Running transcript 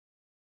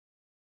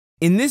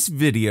In this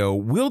video,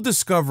 we'll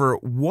discover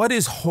what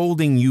is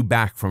holding you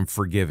back from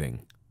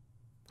forgiving.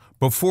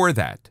 Before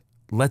that,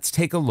 let's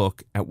take a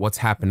look at what's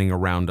happening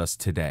around us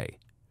today.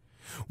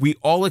 We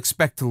all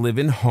expect to live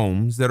in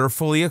homes that are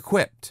fully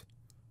equipped.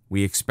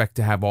 We expect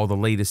to have all the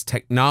latest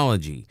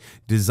technology,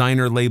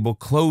 designer label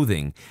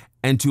clothing,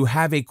 and to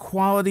have a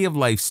quality of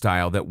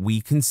lifestyle that we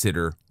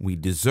consider we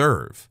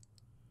deserve.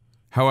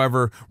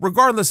 However,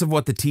 regardless of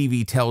what the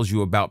TV tells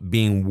you about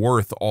being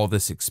worth all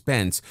this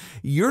expense,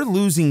 you're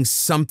losing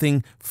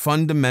something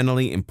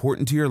fundamentally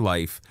important to your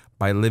life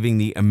by living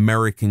the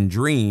American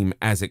dream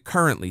as it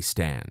currently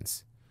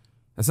stands.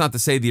 That's not to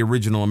say the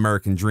original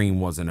American dream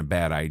wasn't a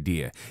bad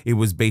idea. It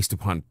was based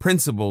upon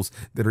principles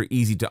that are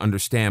easy to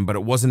understand, but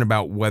it wasn't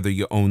about whether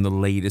you own the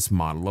latest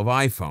model of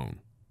iPhone.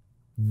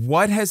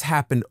 What has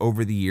happened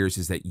over the years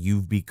is that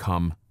you've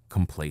become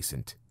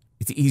complacent.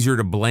 It's easier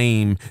to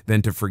blame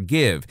than to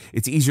forgive.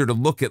 It's easier to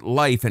look at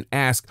life and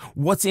ask,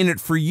 what's in it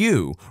for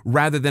you,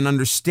 rather than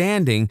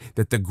understanding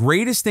that the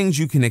greatest things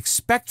you can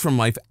expect from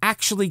life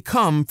actually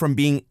come from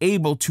being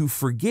able to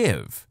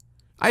forgive.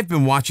 I've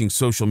been watching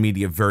social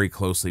media very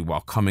closely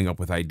while coming up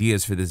with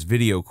ideas for this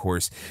video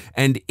course,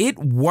 and it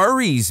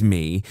worries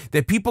me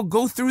that people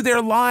go through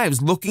their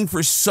lives looking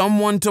for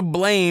someone to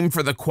blame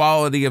for the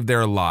quality of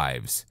their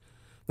lives.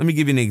 Let me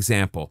give you an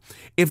example.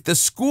 If the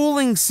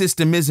schooling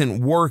system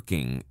isn't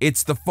working,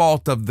 it's the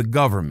fault of the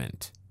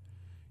government.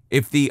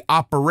 If the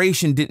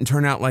operation didn't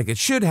turn out like it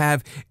should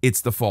have, it's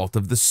the fault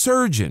of the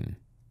surgeon.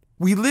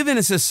 We live in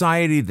a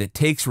society that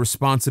takes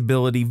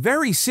responsibility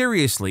very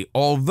seriously,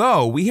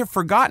 although we have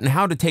forgotten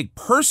how to take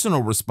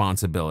personal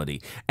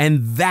responsibility,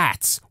 and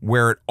that's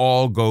where it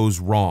all goes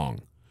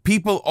wrong.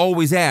 People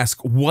always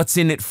ask, what's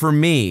in it for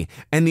me?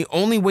 And the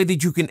only way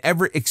that you can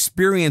ever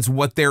experience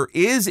what there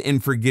is in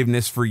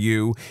forgiveness for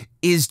you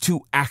is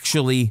to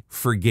actually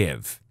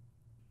forgive.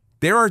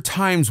 There are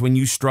times when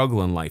you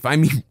struggle in life. I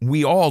mean,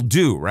 we all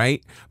do,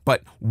 right?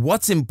 But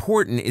what's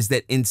important is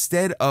that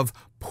instead of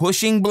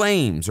pushing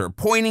blames or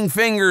pointing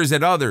fingers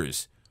at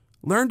others,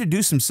 learn to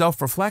do some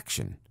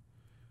self-reflection.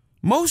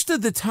 Most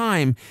of the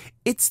time,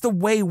 it's the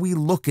way we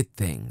look at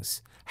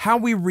things, how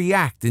we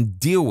react and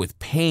deal with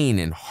pain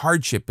and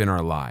hardship in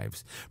our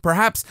lives.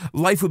 Perhaps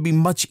life would be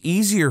much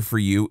easier for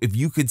you if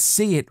you could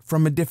see it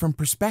from a different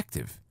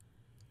perspective.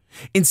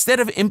 Instead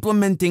of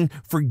implementing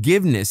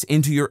forgiveness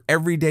into your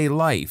everyday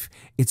life,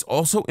 it's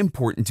also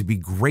important to be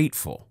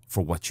grateful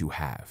for what you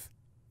have.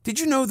 Did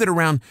you know that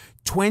around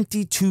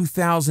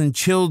 22,000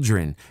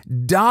 children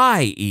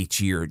die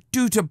each year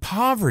due to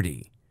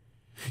poverty?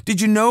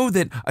 Did you know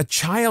that a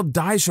child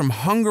dies from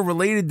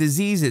hunger-related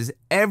diseases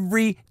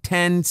every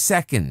 10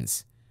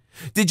 seconds?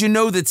 Did you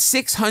know that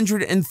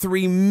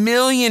 603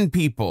 million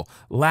people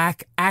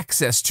lack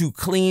access to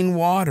clean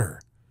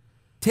water?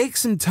 Take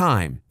some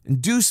time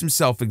and do some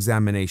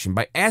self-examination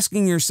by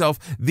asking yourself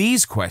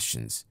these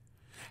questions.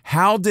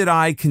 How did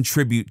I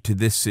contribute to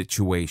this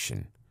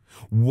situation?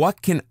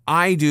 What can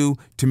I do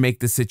to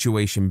make the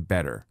situation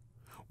better?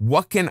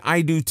 What can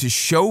I do to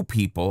show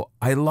people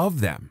I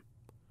love them?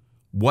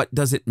 What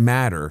does it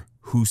matter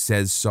who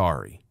says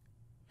sorry?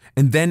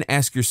 And then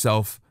ask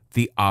yourself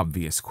the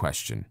obvious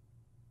question.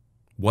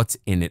 What's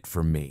in it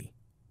for me?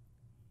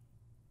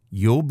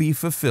 You'll be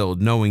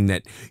fulfilled knowing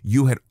that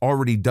you had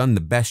already done the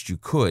best you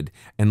could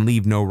and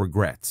leave no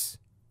regrets.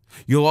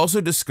 You'll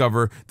also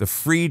discover the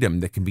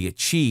freedom that can be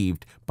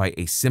achieved by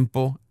a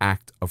simple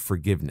act of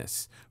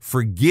forgiveness.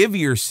 Forgive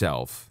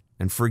yourself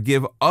and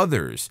forgive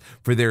others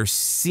for their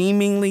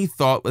seemingly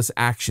thoughtless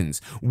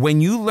actions. When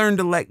you learn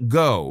to let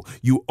go,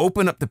 you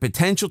open up the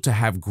potential to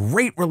have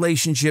great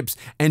relationships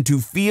and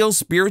to feel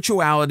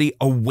spirituality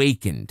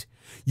awakened.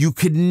 You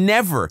could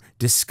never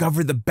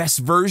discover the best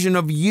version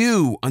of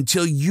you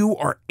until you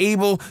are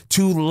able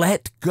to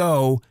let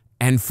go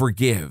and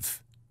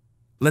forgive.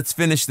 Let's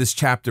finish this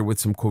chapter with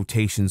some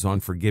quotations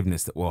on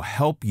forgiveness that will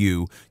help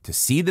you to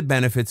see the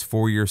benefits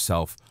for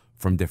yourself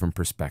from different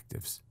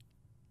perspectives.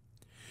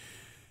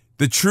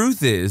 The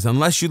truth is,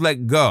 unless you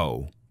let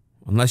go,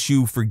 unless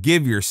you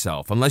forgive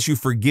yourself, unless you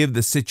forgive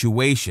the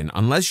situation,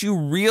 unless you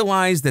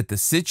realize that the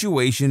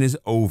situation is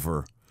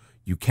over,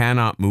 you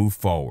cannot move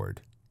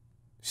forward.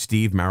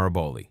 Steve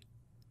Maraboli.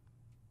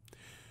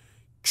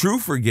 True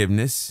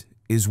forgiveness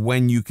is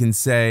when you can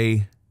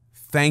say,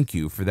 thank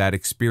you for that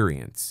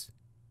experience.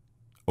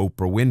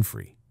 Oprah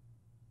Winfrey.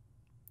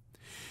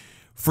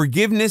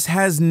 Forgiveness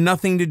has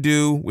nothing to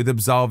do with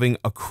absolving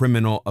a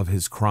criminal of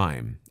his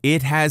crime.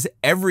 It has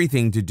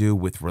everything to do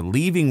with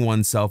relieving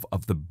oneself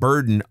of the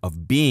burden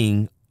of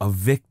being a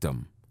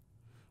victim,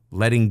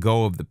 letting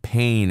go of the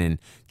pain and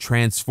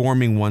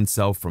transforming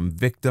oneself from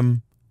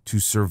victim to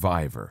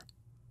survivor.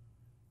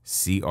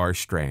 C.R.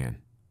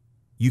 Strachan.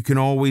 You can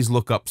always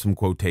look up some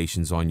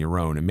quotations on your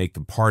own and make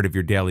them part of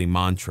your daily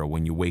mantra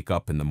when you wake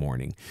up in the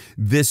morning.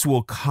 This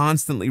will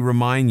constantly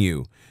remind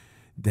you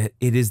that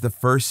it is the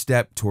first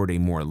step toward a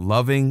more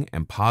loving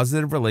and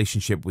positive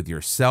relationship with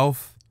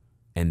yourself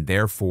and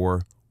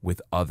therefore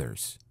with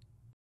others.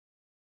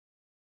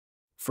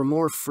 For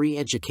more free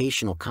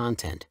educational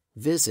content,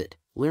 visit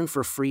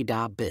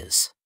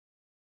learnforfree.biz.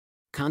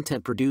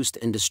 Content produced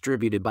and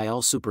distributed by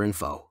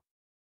AllSuperInfo.